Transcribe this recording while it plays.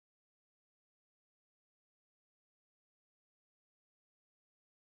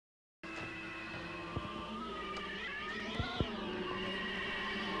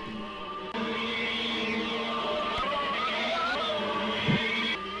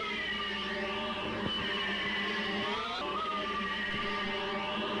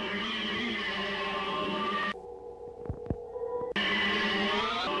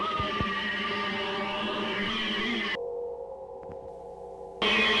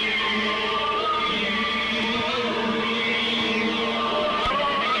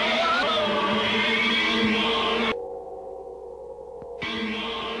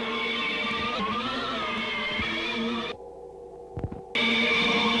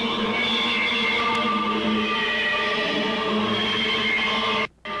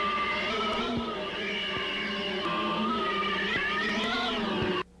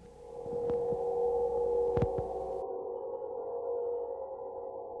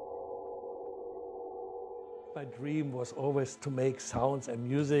My dream was always to make sounds and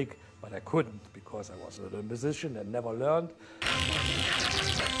music, but I couldn't because I was a musician and never learned.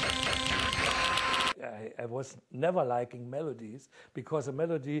 I was never liking melodies because a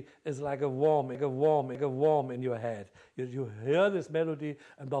melody is like a worm in your head. You hear this melody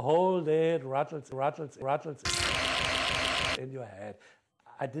and the whole day it rattles in your head.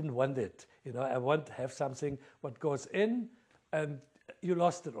 I didn't want it. You know, I want to have something what goes in and you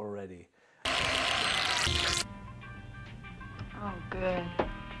lost it already. Oh, good.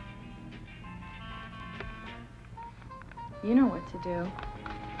 You know what to do.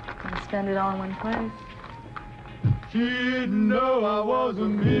 And spend it all in one place. She didn't know I was a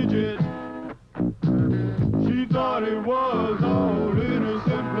midget. She thought it was all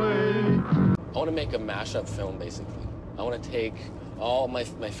innocent play. I want to make a mashup film, basically. I want to take all my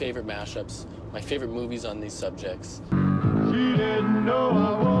favorite mashups, my favorite movies on these subjects. She didn't know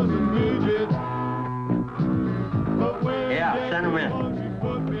I was a midget. But when send him in.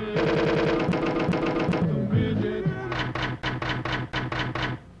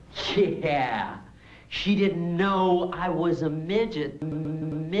 Yeah, she didn't know I was a midget.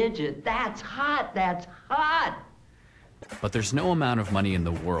 Midget, that's hot, that's hot. But there's no amount of money in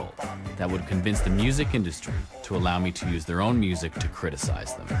the world that would convince the music industry to allow me to use their own music to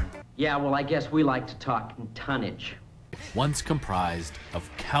criticize them. Yeah, well, I guess we like to talk in tonnage. Once comprised of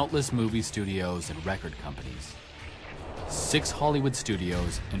countless movie studios and record companies, 6 Hollywood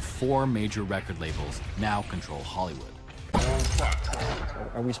studios and 4 major record labels now control Hollywood.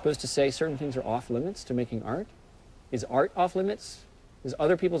 Are we supposed to say certain things are off limits to making art? Is art off limits? Is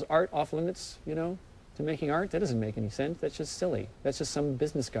other people's art off limits, you know, to making art? That doesn't make any sense. That's just silly. That's just some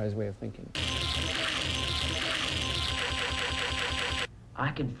business guy's way of thinking.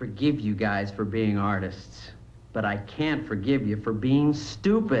 I can forgive you guys for being artists, but I can't forgive you for being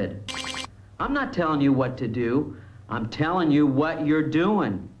stupid. I'm not telling you what to do. I'm telling you what you're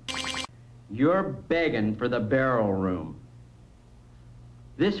doing. You're begging for the barrel room.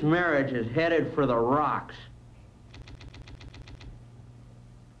 This marriage is headed for the rocks.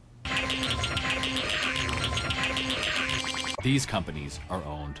 These companies are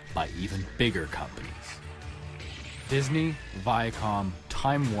owned by even bigger companies. Disney, Viacom,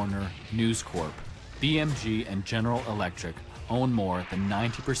 Time Warner, News Corp, BMG, and General Electric own more than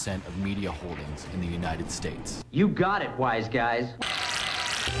 90% of media holdings in the United States. You got it, wise guys.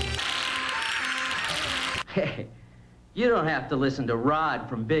 Hey, you don't have to listen to Rod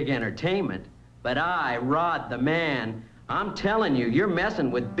from Big Entertainment, but I, Rod the man, I'm telling you, you're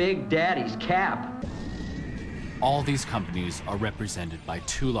messing with Big Daddy's cap. All these companies are represented by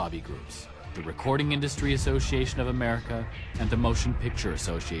 2 lobby groups, the Recording Industry Association of America and the Motion Picture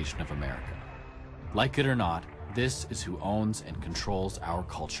Association of America. Like it or not, this is who owns and controls our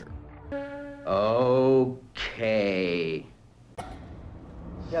culture. Okay.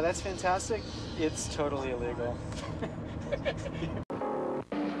 Yeah, that's fantastic. It's totally illegal.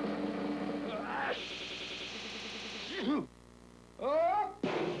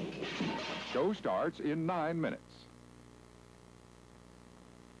 Show starts in 9 minutes.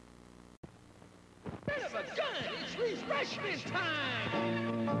 Son of a gun! It's refreshment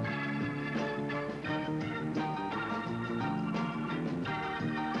time!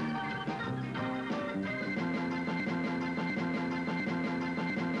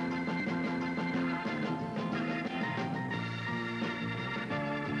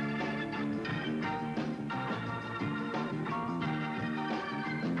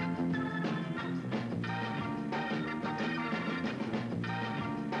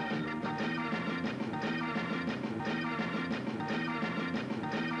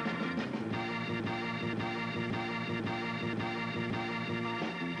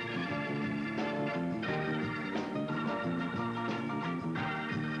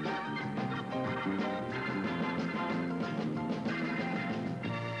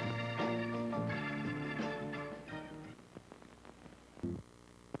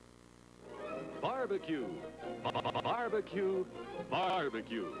 Barbecue, barbecue,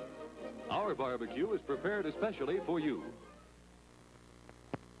 barbecue. Our barbecue is prepared especially for you.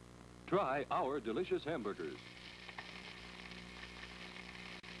 Try our delicious hamburgers.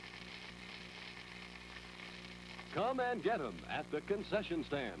 Come and get them at the concession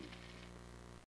stand.